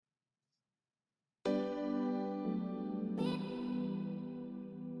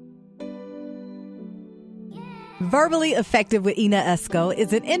Verbally Effective with Ina Esco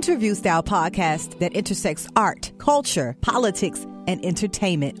is an interview-style podcast that intersects art, culture, politics, and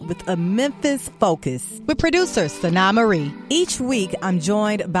entertainment with a Memphis focus. With producer Sana Marie. Each week, I'm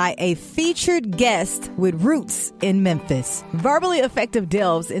joined by a featured guest with roots in Memphis. Verbally Effective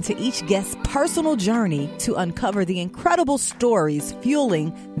delves into each guest's personal journey to uncover the incredible stories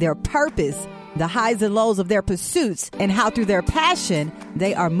fueling their purpose, the highs and lows of their pursuits, and how through their passion,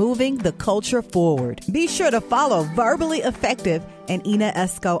 they are moving the culture forward. Be sure to follow Verbally Effective and Ina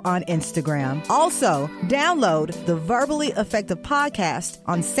Esco on Instagram. Also, download the Verbally Effective podcast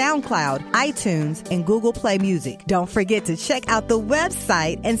on SoundCloud, iTunes, and Google Play Music. Don't forget to check out the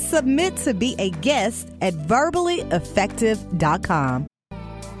website and submit to be a guest at verballyeffective.com.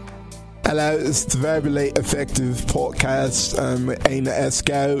 Hello, it's the Verbally Effective podcast. Ina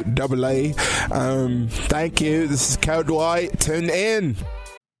Esco, double A. Thank you. This is Code White. Tune in.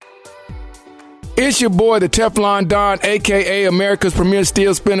 It's your boy, the Teflon Don, a.k.a. America's Premier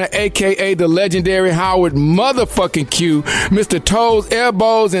Steel Spinner, a.k.a. the legendary Howard motherfucking Q, Mr. Toes,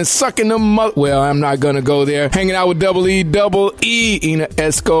 Elbows, and Sucking them well, I'm not going to go there. Hanging out with double E, Ina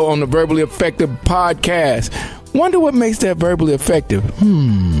Esco on the Verbally Effective podcast. Wonder what makes that verbally effective?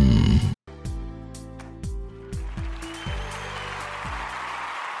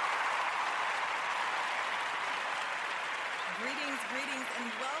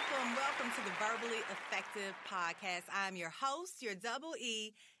 Podcast. I'm your host, your double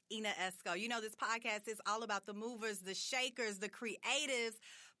E, Ina Esco. You know, this podcast is all about the movers, the shakers, the creatives,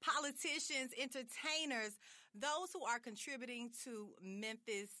 politicians, entertainers, those who are contributing to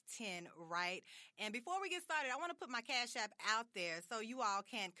Memphis 10, right? And before we get started, I want to put my Cash App out there so you all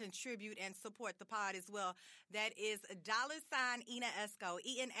can contribute and support the pod as well. That is $Ina Esco,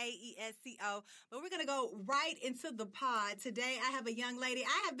 ENAESCO. But we're going to go right into the pod. Today, I have a young lady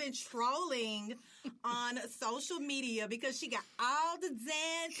I have been trolling on social media because she got all the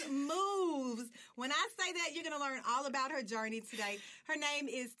dance moves. When I say that, you're going to learn all about her journey today. Her name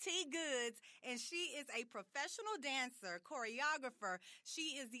is T Goods, and she is a professional dancer, choreographer.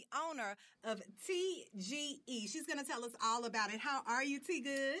 She is the owner of TGE. She's going to tell us all about it. How are you, T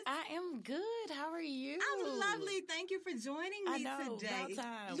Goods? I am good. How are you? I'm lovely. Thank you for joining me today. About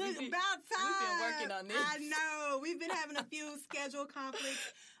time. Look, We've about time. been working on this. I know. We've been having a few schedule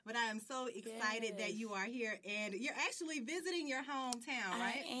conflicts, but I am so excited that you are here, and you're actually visiting your hometown,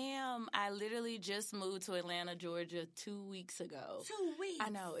 right? I am. I literally just moved to Atlanta, Georgia 2 weeks ago. 2 weeks? I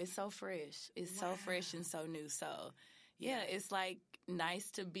know. It's so fresh. It's so fresh and so new. So, yeah, it's like nice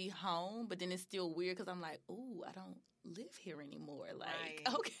to be home, but then it's still weird because I'm like, ooh, I don't live here anymore. Like,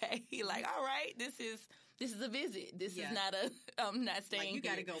 okay. Like, all right, this is a visit. This is not I'm not staying like you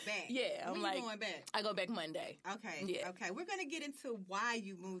got to go back. Yeah. When you going back? I go back Monday. Okay. Yeah. Okay. We're going to get into why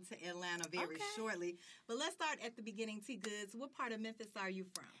you moved to Atlanta very shortly. But let's start at the beginning, T Goods. What part of Memphis are you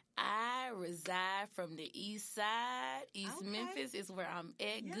from? I reside from the east side. East Memphis is where I'm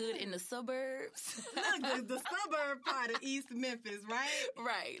at. Yeah. Good in the suburbs. Look, the suburb part of East Memphis, right?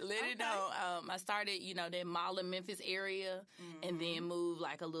 Right. Let it know. I started, that Mall Memphis area and then moved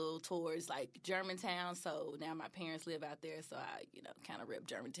like a little towards like Germantown. So now my parents live out there. So I, kind of rep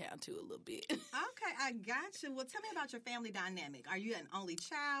Germantown too a little bit. Okay. I got you. Well, tell me about your family dynamic. Are you an only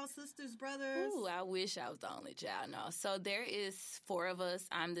child, sisters, brothers? Ooh, I wish I was the only child. No. So there is 4 of us.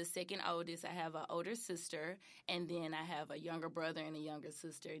 I'm the second oldest. I have an older sister, and then I have a younger brother and a younger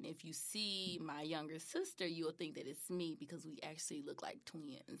sister. And if you see my younger sister, you'll think that it's me because we actually look like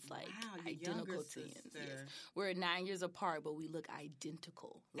twins, like identical twins. Yes. We're 9 years apart, but we look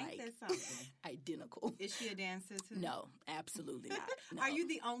identical. Ain't that something? Identical. Is she a dancer too? No, absolutely not. No. Are you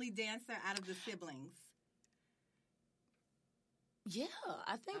the only dancer out of the siblings? Yeah,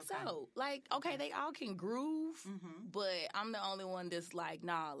 I think so. Like, they all can groove, but I'm the only one that's like,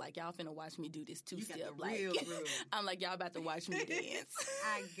 nah, like, y'all finna watch me do this two-step. Like, real groove. I'm like, y'all about to watch me dance.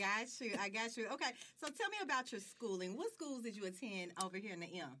 I got you. Okay, so tell me about your schooling. What schools did you attend over here in the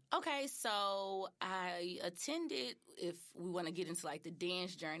M? Okay, so I attended, if we want to get into, like, the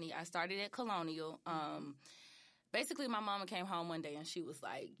dance journey, I started at Colonial. Basically, my mama came home one day and she was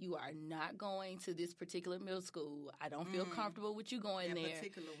like, you are not going to this particular middle school. I don't feel comfortable with you going there.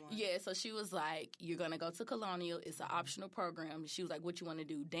 Particular one. Yeah, so she was like, you're going to go to Colonial. It's an optional program. She was like, what you want to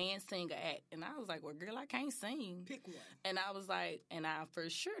do, dance, sing, or act? And I was like, well, girl, I can't sing. Pick one. And I was like, and I for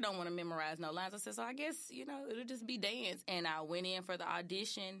sure don't want to memorize no lines. I said, so I guess, it'll just be dance. And I went in for the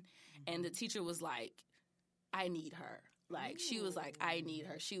audition and the teacher was like, I need her. Like, she was like, I need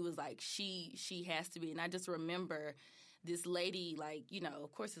her. She was like, she has to be. And I just remember this lady, like, you know,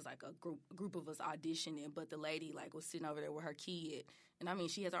 of course it's like a group of us auditioning, but the lady, like, was sitting over there with her kid. And, I mean,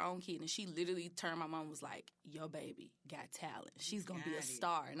 she has her own kid. And she literally turned my mom and was like, your baby got talent. She's going to be a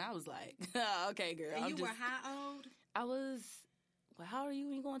star. And I was like, okay, girl. And you were how old? I was, well, how old are you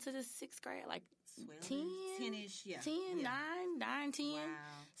when you going to the 6th grade? Like 10? 10-ish, yeah. 10, yeah. 9, 10. Wow.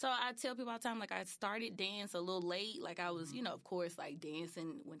 So I tell people all the time, like, I started dance a little late. Like, I was, you know, of course, like,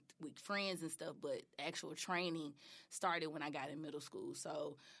 dancing with friends and stuff, but actual training started when I got in middle school.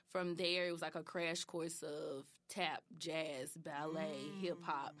 So from there, it was like a crash course of tap, jazz, ballet,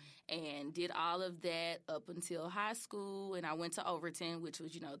 hip-hop, and did all of that up until high school. And I went to Overton, which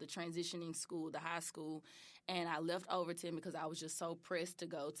was, you know, the transitioning school, the high school. And I left Overton because I was just so pressed to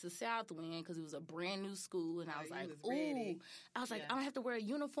go to Southwind because it was a brand new school. And I was like, ooh. I was like, I don't have to wear a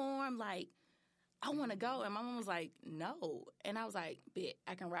uniform. Like, I want to go. And my mom was like, no. And I was like, bet,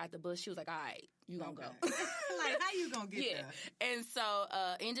 I can ride the bus. She was like, all right, you going to go. Like, how you going to get there? And so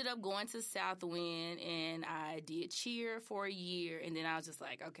ended up going to Southwind, and I did cheer for a year. And then I was just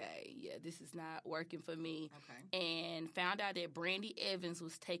like, okay, yeah, this is not working for me. Okay. And found out that Brandy Evans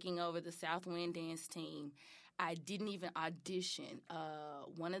was taking over the Southwind dance team. I didn't even audition.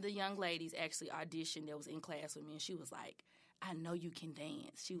 One of the young ladies actually auditioned that was in class with me, and she was like, I know you can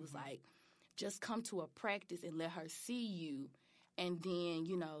dance. She was like, just come to a practice and let her see you, and then,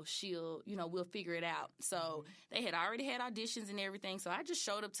 you know, she'll, you know, we'll figure it out. So they had already had auditions and everything, so I just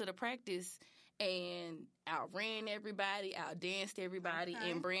showed up to the practice and outran everybody, outdanced everybody,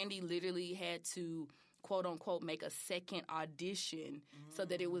 and Brandy literally had to, quote-unquote, make a second audition so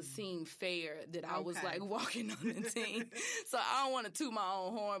that it would seem fair that I was, like, walking on the team. So I don't want to toot my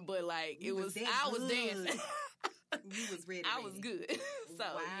own horn, but, like, I was dancing. You was ready. I was good. So,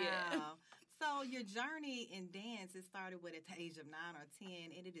 wow. yeah. So your journey in dance, it started at the age of 9 or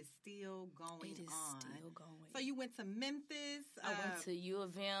 10, and it is still going on. It is still going. So you went to Memphis. I went to U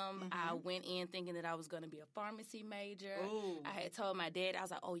of M. I went in thinking that I was going to be a pharmacy major. Ooh. I had told my dad, I was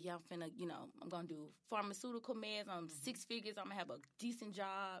like, oh, yeah, I'm finna, you know, I'm going to do pharmaceutical meds. I'm 6 figures. I'm going to have a decent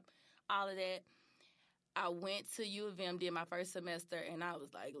job, all of that. I went to U of M, did my first semester, and I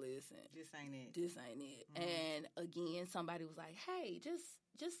was like, listen. This ain't it. This ain't it. And again, somebody was like, hey, just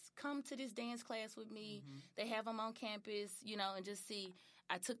come to this dance class with me. They have them on campus, you know, and just see.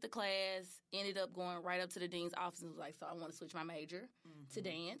 I took the class, ended up going right up to the dean's office and was like, so I want to switch my major to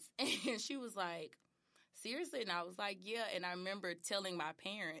dance. And she was like, seriously? And I was like, yeah. And I remember telling my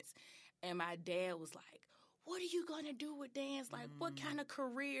parents, and my dad was like, what are you going to do with dance? Like, what kind of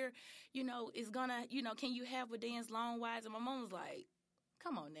career, you know, is going to, you know, can you have with dance long-wise? And my mom was like,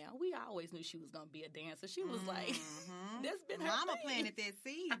 come on now. We always knew she was going to be a dancer. She was like, that's been her Mama thing. planted that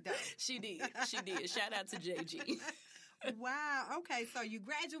seed, though. She did. Shout out to JG. Wow. Okay, so you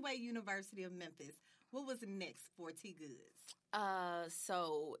graduate University of Memphis. What was next for T Goods?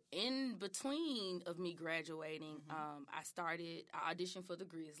 So in between of me graduating, I auditioned for the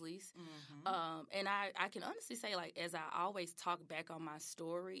Grizzlies. And I can honestly say, like, as I always talk back on my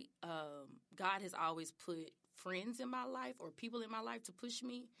story, God has always put friends in my life or people in my life to push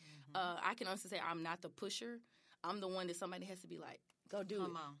me. I can honestly say I'm not the pusher. I'm the one that somebody has to be like, go do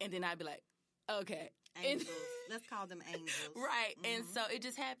Come it. on. And then I'd be like, okay. Angels. Let's call them angels. Right. And so it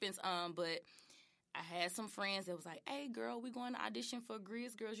just happens. But I had some friends that was like, hey, girl, we going to audition for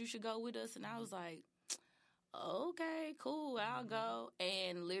Grizz Girls. You should go with us. And I was like, okay, cool, I'll go.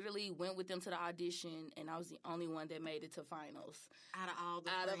 And literally went with them to the audition, and I was the only one that made it to finals. Out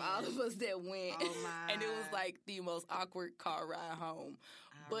of all of us that went. Oh, my. And it was like the most awkward car ride home.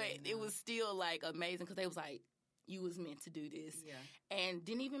 But it was still like amazing because they was like, you was meant to do this. Yeah. And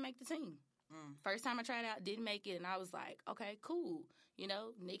didn't even make the team. First time I tried out, didn't make it, and I was like, okay, cool. You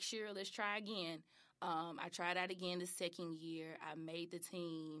know, next year, let's try again. I tried out again the second year. I made the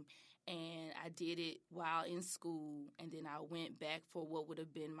team, and I did it while in school, and then I went back for what would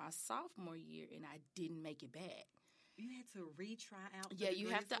have been my sophomore year, and I didn't make it back. You had to retry out? Yeah, you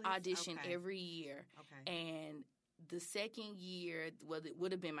have to audition Okay. every year. Okay. And the second year, well, it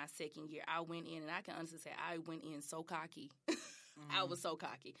would have been my second year, I went in, and I can honestly say I went in so cocky. I was so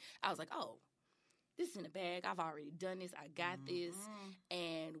cocky. I was like, oh, this is in the bag. I've already done this. I got this.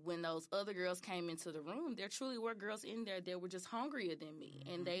 And when those other girls came into the room, there truly were girls in there that were just hungrier than me,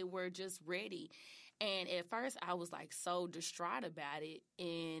 and they were just ready. And at first, I was like so distraught about it.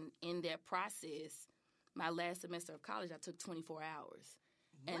 And in that process, my last semester of college, I took 24 hours.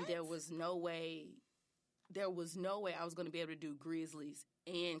 What? And there was no way I was going to be able to do Grizzlies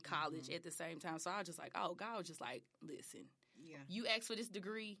and college at the same time. So I was just like, oh, God was just like, listen, Yeah. you asked for this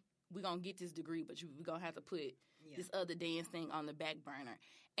degree, we're going to get this degree, but we're going to have to put this other dance thing on the back burner.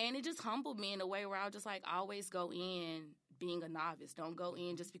 And it just humbled me in a way where I was just like, always go in being a novice. Don't go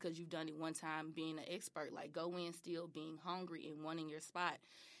in just because you've done it one time being an expert. Like, go in still being hungry and wanting your spot.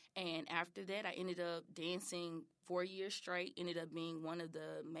 And after that, I ended up dancing 4 years straight, ended up being one of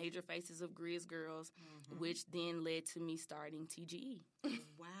the major faces of Grizz Girls, which then led to me starting TGE.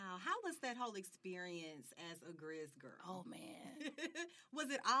 Wow. How was that whole experience as a Grizz Girl? Oh, man. Was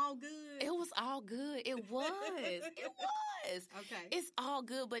it all good? It was all good. It was. It was. Okay. It's all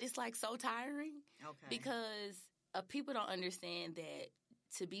good, but it's like so tiring. Okay. Because people don't understand that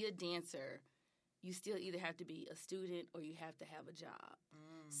to be a dancer, you still either have to be a student or you have to have a job.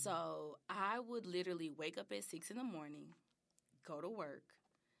 So I would literally wake up at 6 in the morning, go to work,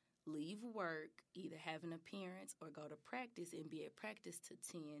 leave work, either have an appearance or go to practice and be at practice to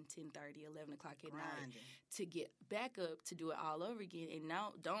 10, 10:30, 11 o'clock at night to get back up to do it all over again. And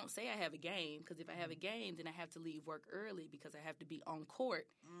now don't say I have a game, because if I have a game, then I have to leave work early because I have to be on court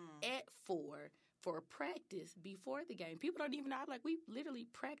at 4 for practice before the game. People don't even know. Like, we literally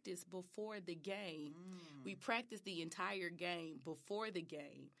practice before the game. We practice the entire game before the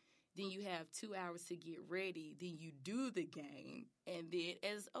game. Then you have 2 hours to get ready. Then you do the game. And then,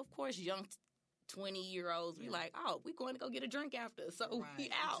 as, of course, young 20-year-olds, we like, oh, we're going to go get a drink after. So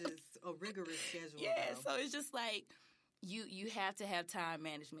we out. Just a rigorous schedule. Yeah, though. so it's just like, you have to have time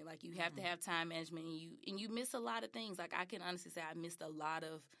management. Like, you have to have time management, and you miss a lot of things. Like, I can honestly say I missed a lot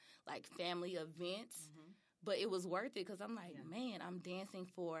of, like, family events, but it was worth it because I'm like, man, I'm dancing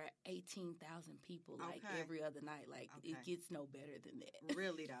for 18,000 people, like, every other night. Like, it gets no better than that.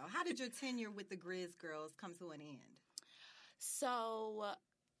 Really, though. How did your tenure with the Grizz Girls come to an end? So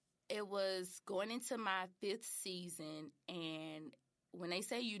it was going into my 5th season, and when they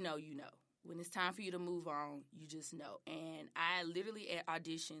say you know, you know. When it's time for you to move on, you just know. And I literally, at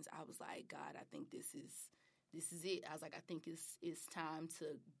auditions, I was like, God, I think this is it. I was like, I think it's time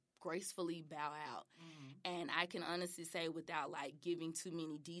to gracefully bow out. And I can honestly say, without like giving too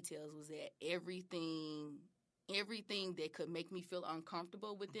many details, was that everything that could make me feel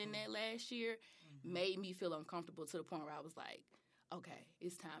uncomfortable within that last year made me feel uncomfortable to the point where I was like, okay,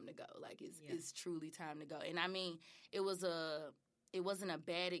 it's time to go. Like, it's truly time to go. And I mean, it wasn't a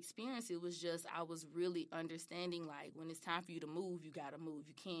bad experience. It was just, I was really understanding, like, when it's time for you to move, you got to move.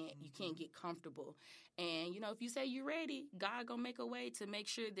 You can't get comfortable. And, if you say you're ready, God going to make a way to make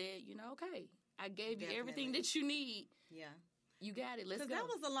sure that, okay, I gave you everything that you need. Yeah. You got it. Let's go. Because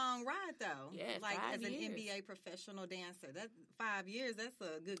that was a long ride, though. Yeah, like, 5 as an years. NBA professional dancer. That 5 years, that's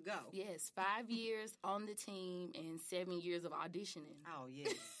a good go. Yes, 5 years on the team and 7 years of auditioning. Oh,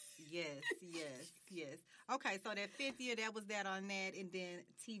 yes. Yes. Okay, so that 5th year, that was that on that, and then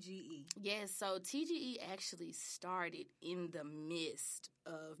TGE. Yes, so TGE actually started in the midst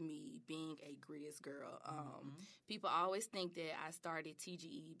of me being a Grizz Girl. People always think that I started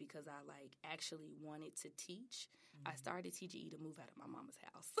TGE because I, like, actually wanted to teach. I started TGE to move out of my mama's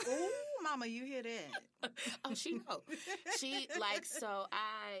house. Ooh, mama, you hear that? Oh, she know. So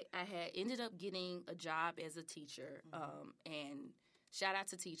I had ended up getting a job as a teacher, and shout out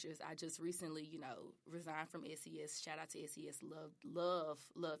to teachers. I just recently, resigned from SES. Shout out to SES.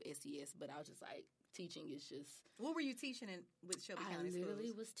 Love SES. But I was just like, teaching is just... What were you teaching with Shelby County Schools? I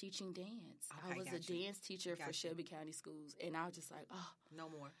literally was teaching dance. Okay, I was a dance teacher for Shelby County Schools. And I was just like, oh. No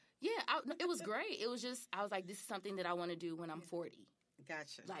more. Yeah, it was great. It was just, I was like, this is something that I want to do when I'm 40.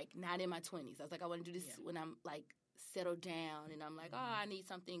 Gotcha. Like, not in my 20s. I was like, I want to do this when I'm, like, settled down. And I'm like, I need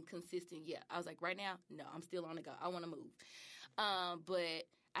something consistent. Yeah. I was like, right now, no, I'm still on the go. I want to move. But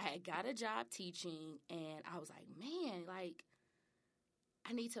I had got a job teaching, and I was like, man, like,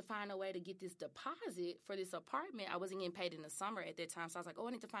 I need to find a way to get this deposit for this apartment. I wasn't getting paid in the summer at that time, so I was like, I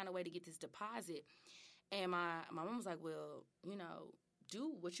need to find a way to get this deposit. And my mom was like, well,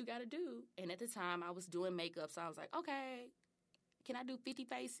 do what you got to do. And at the time, I was doing makeup, so I was like, okay, can I do 50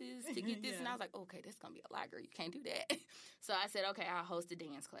 faces to get this? And I was like, okay, that's going to be a lot, girl. You can't do that. So I said, okay, I'll host a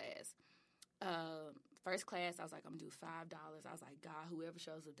dance class. First class, I was like, I'm going to do $5. I was like, God, whoever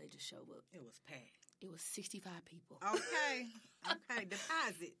shows up, they just show up. It was packed. It was 65 people. Okay,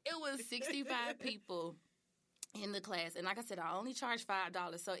 deposit. It was 65 people in the class. And like I said, I only charged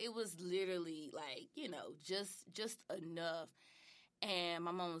 $5. So it was literally like, just enough. And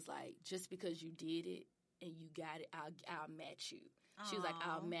my mom was like, just because you did it and you got it, I'll match you. She was like,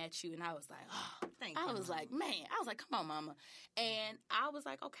 I'll match you. And I was like, oh. Thank you, I was like, man. I was like, come on, mama. And I was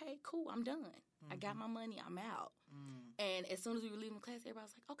like, okay, cool, I'm done. I got my money, I'm out. And as soon as we were leaving class, everybody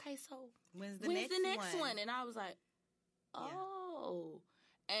was like, okay, so when's the next one? And I was like, oh.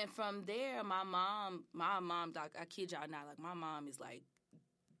 Yeah. And from there, my mom, I kid y'all not, like, my mom is like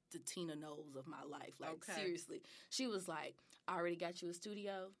the Tina Knowles of my life. Like, Okay. seriously. She was like, I already got you a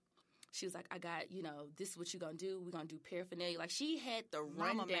studio. She was like, I got, this is what you're going to do. We're going to do paraphernalia. Like, she had the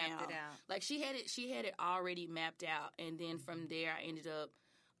Mama rundown. mapped it out. Like, she had it already mapped out. And then from there, I ended up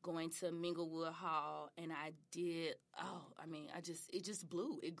going to Minglewood Hall, and I did, it just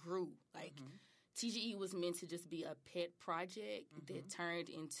blew. It grew. Like, TGE was meant to just be a pet project that turned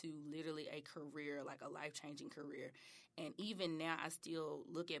into literally a career, like a life-changing career. And even now, I still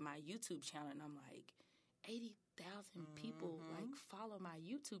look at my YouTube channel, and I'm like, 80,000 people, like, follow my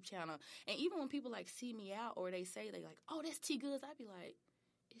YouTube channel. And even when people, like, see me out or they say, they like, oh, that's T Goods, I'd be like,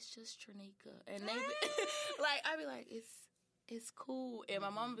 it's just Trinika. And they be, like, I'd be like, it's cool. And my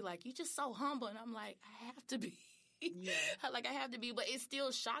mom would be like, you just so humble. And I'm like, I have to be. Yeah. Like, I have to be. But it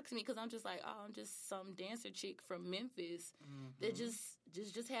still shocks me because I'm just like, oh, I'm just some dancer chick from Memphis that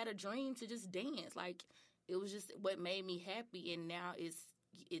just had a dream to just dance. Like, it was just what made me happy. And now it's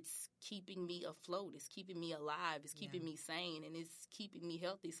keeping me afloat. It's keeping me alive. It's keeping me sane. And it's keeping me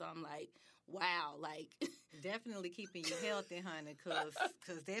healthy. So I'm like, wow, like. Definitely keeping you healthy, honey,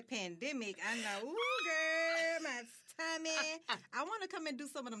 because that pandemic, I know, ooh, girl, my tummy. I want to come and do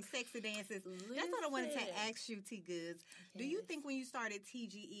some of them sexy dances. That's what I wanted to ask you, T Goods. Do you think when you started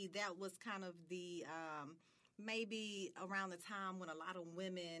TGE, that was kind of the, maybe around the time when a lot of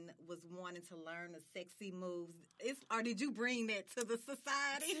women was wanting to learn the sexy moves? Or did you bring that to the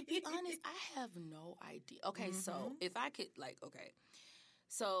society? To be honest, I have no idea. Okay, so if I could,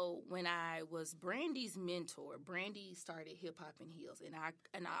 So when I was Brandy's mentor, Brandy started Hip Hop and Heels, and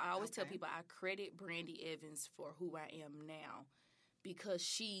I always tell people I credit Brandy Evans for who I am now, because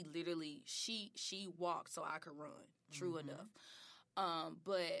she literally she walked so I could run. True enough,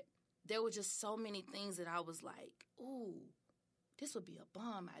 but there were just so many things that I was like, ooh, this would be a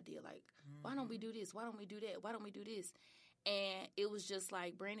bomb idea. Like, why don't we do this? Why don't we do that? Why don't we do this? And it was just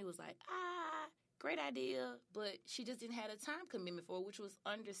like Brandy was like, great idea, but she just didn't have a time commitment for it, which was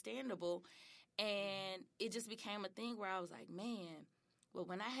understandable. And it just became a thing where I was like, man, well,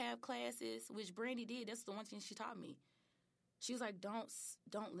 when I have classes, which Brandy did, that's the one thing she taught me. She was like,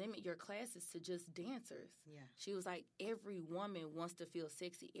 don't limit your classes to just dancers. Yeah. She was like, every woman wants to feel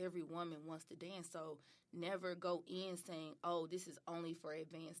sexy. Every woman wants to dance. So never go in saying, oh, this is only for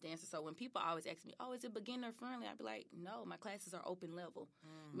advanced dancers. So when people always ask me, oh, is it beginner friendly? I'd be like, no, my classes are open level.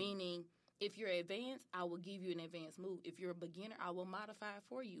 Meaning, if you're advanced, I will give you an advanced move. If you're a beginner, I will modify it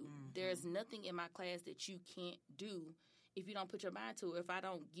for you. There's nothing in my class that you can't do if you don't put your mind to it, if I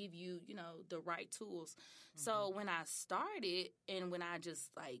don't give you, the right tools. So when I started and when I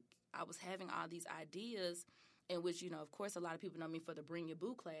just, I was having all these ideas, in which, of course, a lot of people know me for the Bring Your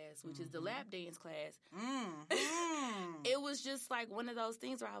Boo class, which is the lap dance class. It was just, one of those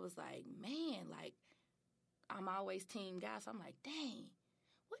things where I was like, man, I'm always team guys. So I'm like, dang,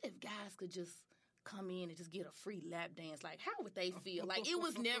 what if guys could just come in and just get a free lap dance? Like, how would they feel?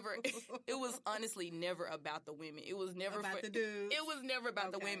 It was honestly never about the women. It was never about the dudes. It was never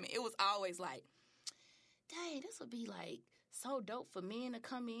about the women. It was always like, dang, this would be so dope for men to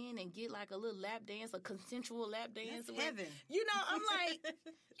come in and get a little lap dance, a consensual lap dance. That's heaven. I'm like,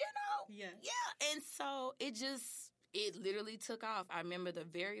 Yeah. Yeah. And so it literally took off. I remember the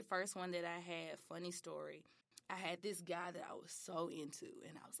very first one that I had, funny story, I had this guy that I was so into,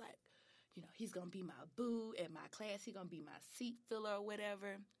 and I was like, he's going to be my boo at my class. He's going to be my seat filler or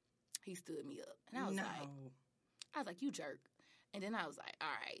whatever. He stood me up. And I was like, you jerk. And then I was like, all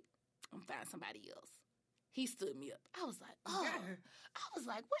right, I'm going to find somebody else. He stood me up. I was like, oh. I was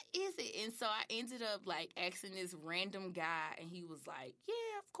like, what is it? And so I ended up, asking this random guy, and he was like,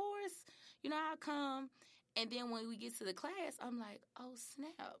 yeah, of course. I'll come. And then when we get to the class, I'm like, oh,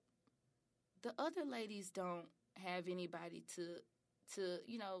 snap. The other ladies don't have anybody to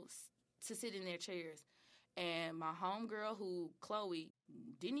sit in their chairs. And my homegirl, Chloe,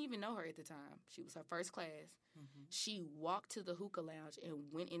 didn't even know her at the time. She was her first class. She walked to the hookah lounge and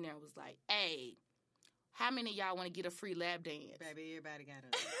went in there and was like, hey, how many of y'all want to get a free lap dance? Baby, everybody got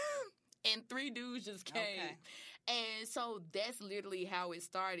up. And 3 dudes just came. Okay. And so that's literally how it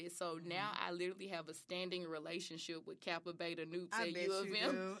started. So now I literally have a standing relationship with Kappa Beta Newts at U of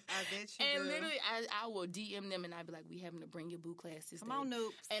M. I bet you do. And literally, I will DM them and I'd be like, we having to Bring Your Boo class this Come day. on,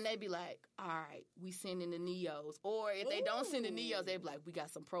 Noops. And they'd be like, all right, we sending the Neos. Or if they don't send the Neos, they'd be like, we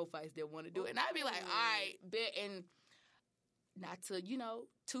got some profiles that want to do it. And I'd be like, all right, bet. And not to,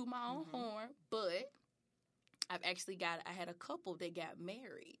 toot my own horn, but I had a couple that got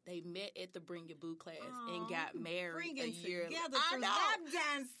married. They met at the Bring Your Boo class and got married a year later. I know. Lap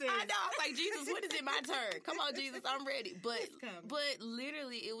dances. I know. I was like, Jesus, when is it my turn? Come on, Jesus, I'm ready. But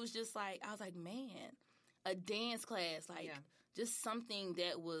literally, it was just I was like, man, a dance class, just something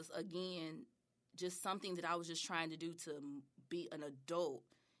that was, again, just something that I was just trying to do to be an adult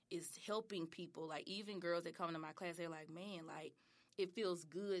is helping people. Like, even girls that come to my class, they're like, man, like, it feels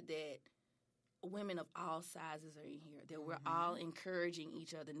good that women of all sizes are in here, that we're all encouraging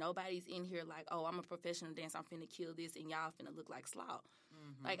each other. Nobody's in here like, oh, I'm a professional dancer, I'm finna kill this, and y'all finna look like sloth.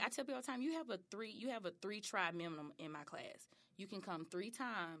 Like, I tell people all the time, you have a 3-try minimum in my class. You can come 3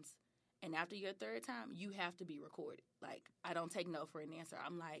 times, and after your 3rd time, you have to be recorded. Like, I don't take no for an answer.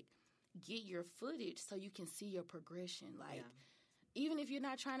 I'm like, get your footage so you can see your progression. Like, even if you're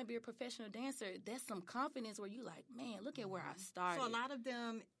not trying to be a professional dancer, that's some confidence where you like, man, look at where I started. So a lot of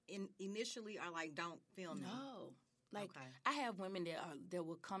them initially are like, don't film me. No. Like, I have women that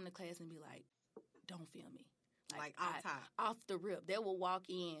will come to class and be like, don't film me. Like off top. Off the rip. They will walk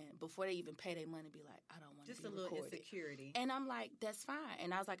in before they even pay their money and be like, I don't want to be recorded. Just a little insecurity. And I'm like, that's fine.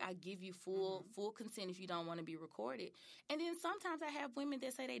 And I was like, I give you full consent if you don't want to be recorded. And then sometimes I have women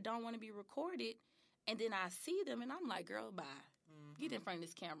that say they don't want to be recorded, and then I see them and I'm like, girl, bye. Get in front of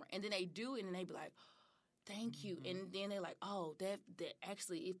this camera. And then they do it and they be like, thank you. And then they're like, oh, that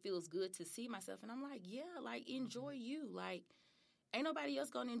actually, it feels good to see myself. And I'm like, yeah, like, enjoy you. Like, ain't nobody else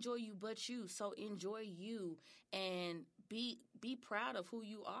going to enjoy you but you. So enjoy you and be proud of who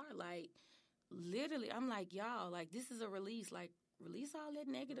you are. Like, literally, I'm like, y'all, like, this is a release. Like, release all that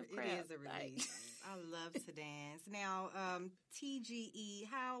negative crap. It is a release. I love to dance. Now, TGE,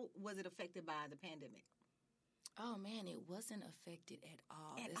 how was it affected by the pandemic? Oh, man, it wasn't affected at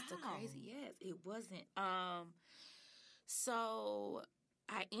all. That's the crazy. Yes, it wasn't. So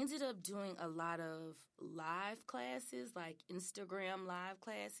I ended up doing a lot of live classes, like Instagram live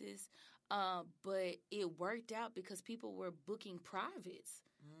classes, but it worked out because people were booking privates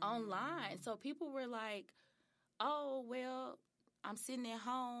online. So people were like, oh, well, I'm sitting at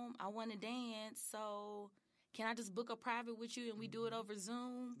home. I want to dance, so can I just book a private with you and we do it over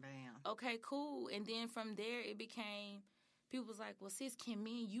Zoom? Bam. Okay, cool. And then from there, it became, people was like, well, sis, can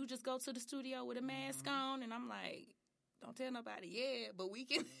me and you just go to the studio with a mask on? And I'm like, don't tell nobody. Yeah, but we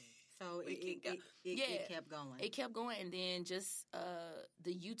can. So it kept going. It kept going. And then just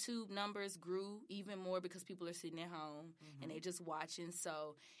the YouTube numbers grew even more because people are sitting at home and they're just watching.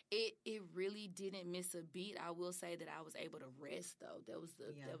 So it really didn't miss a beat. I will say that I was able to rest, though. That was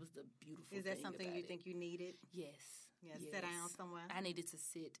the beautiful thing. Is that something about you think you needed? Yes. Yeah, sit down somewhere? I needed to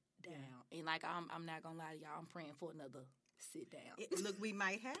sit down. And, like, I'm not going to lie to y'all, I'm praying for another sit down. Look, we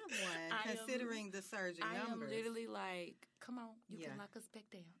might have one, considering the surge in numbers. I am literally like, come on, you can lock us back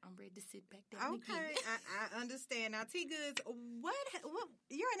down. I'm ready to sit back down again. I understand. Now, T-Goods, what,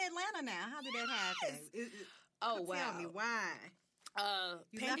 you're in Atlanta now. How did that happen? Wow. Tell me why.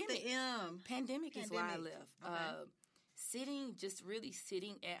 You pandemic. Left the M. Pandemic is why I left. Okay. Just really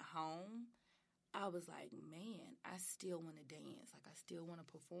sitting at home, I was like, man, I still want to dance. Like, I still want to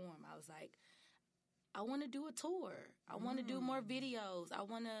perform. I was like, I want to do a tour. I want to do more videos. I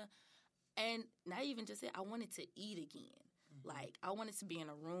want to, and not even just it, I wanted to eat again. Like, I wanted to be in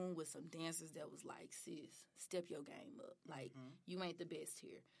a room with some dancers that was like, sis, step your game up. Like, you ain't the best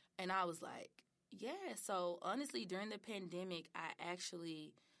here. And I was like, yeah. So, honestly, during the pandemic, I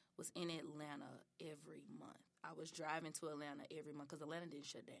actually was in Atlanta every month. I was driving to Atlanta every month because Atlanta didn't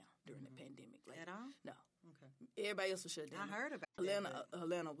shut down during the pandemic. Like, at all? No. Okay. Everybody else was shut down. I heard about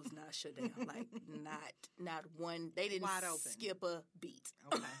Atlanta was not shut down. Like, not one. They didn't skip a beat.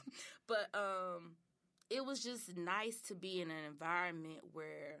 Okay. But it was just nice to be in an environment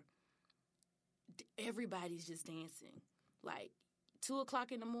where everybody's just dancing. Like,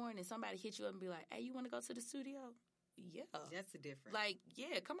 2:00 in the morning, somebody hit you up and be like, hey, you want to go to the studio? Yeah. That's the difference. Like,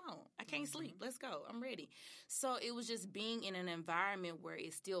 yeah, come on. I can't sleep. Let's go. I'm ready. So it was just being in an environment where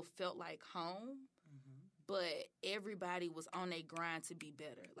it still felt like home, but everybody was on their grind to be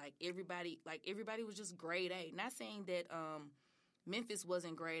better. Like, everybody was just grade A. Not saying that Memphis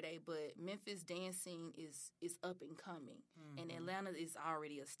wasn't grade A, but Memphis dancing is up and coming. And Atlanta is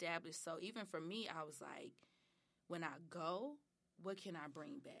already established. So even for me, I was like, when I go, what can I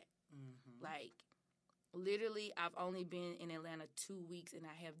bring back? Like, literally, I've only been in Atlanta 2 weeks, and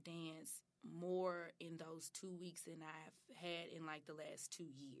I have danced more in those 2 weeks than I've had in, like, the last 2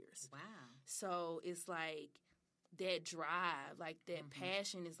 years. Wow. So it's like that drive, like that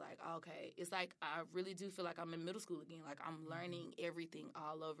passion is like, okay. It's like I really do feel like I'm in middle school again. Like, I'm learning everything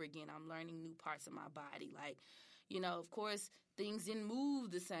all over again. I'm learning new parts of my body. Like, you know, of course, things didn't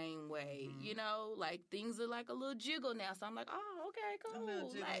move the same way. You know, like, things are like a little jiggle now. So I'm like, oh, okay, cool. A little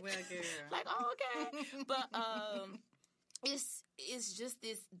jiggle, like, well, girl. Like, oh, okay. But it's just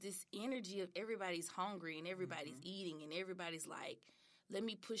this energy of everybody's hungry and everybody's eating and everybody's like let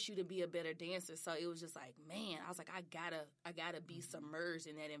me push you to be a better dancer. So it was just like, man, I was like, I gotta be submerged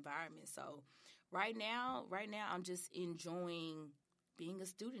in that environment. So right now, I'm just enjoying being a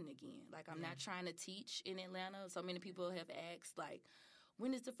student again. Like, I'm not trying to teach in Atlanta. So many people have asked, like,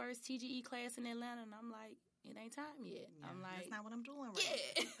 when is the first TGE class in Atlanta? And I'm like, it ain't time yet. Yeah, I'm like, that's not what I'm doing right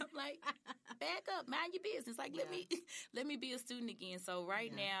yeah. I'm like, back up, mind your business. Like, let me be a student again. So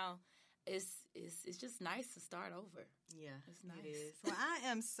right now, it's just nice to start over. Yeah, it's nice. It is. Well, I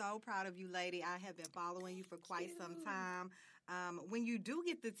am so proud of you, lady. I have been following you for quite some time. When you do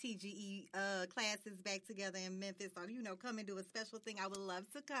get the TGE classes back together in Memphis, or, you know, come and do a special thing, I would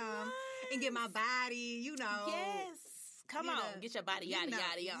love to come and get my body, you know. Yes. Come on, get your body yada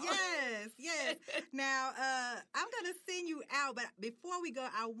yada on. Yes. Now, I'm going to send you out, but before we go,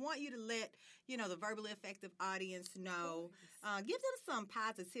 I want you to let, you know, the Verbally Effective audience know, give them some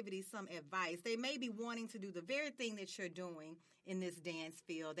positivity, some advice. They may be wanting to do the very thing that you're doing in this dance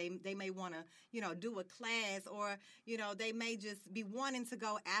field. They may want to, you know, do a class, or, you know, they may just be wanting to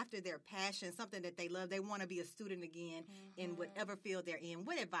go after their passion, something that they love. They want to be a student again in whatever field they're in.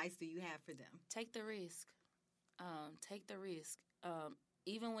 What advice do you have for them? Take the risk. Take the risk.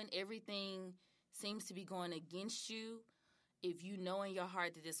 Even when everything seems to be going against you, if you know in your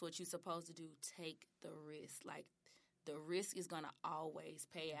heart that it's what you're supposed to do, take the risk. Like, the risk is going to always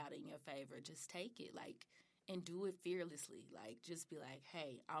pay out in your favor. Just take it, like, and do it fearlessly. Like, just be like,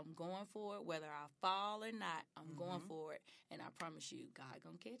 hey, I'm going for it. Whether I fall or not, I'm going for it. And I promise you, God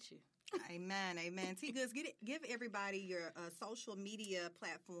going to catch you. Amen. T Goods, give everybody your social media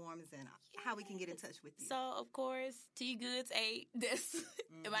platforms and how we can get in touch with you. So, of course, T Goods 8. That's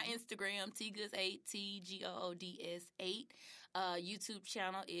my Instagram, T Goods 8, TGOODS 8. YouTube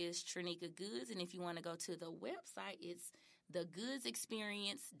channel is Trinika Goods, and if you want to go to the website, it's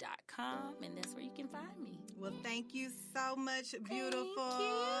thegoodsexperience.com, and that's where you can find me. Well, thank you so much, beautiful.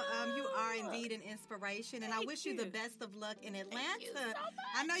 You are indeed an inspiration, and I wish you the best of luck in Atlanta. Thank you so much.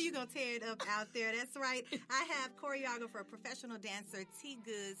 I know you're going to tear it up out there. That's right. I have choreographer, professional dancer T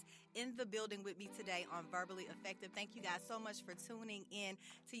Goods in the building with me today on Verbally Effective. Thank you guys so much for tuning in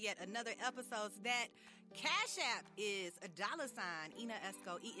to yet another episode. That Cash App is $, Ina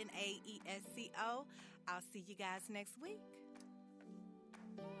Esco, ENAESCO. I'll see you guys next week.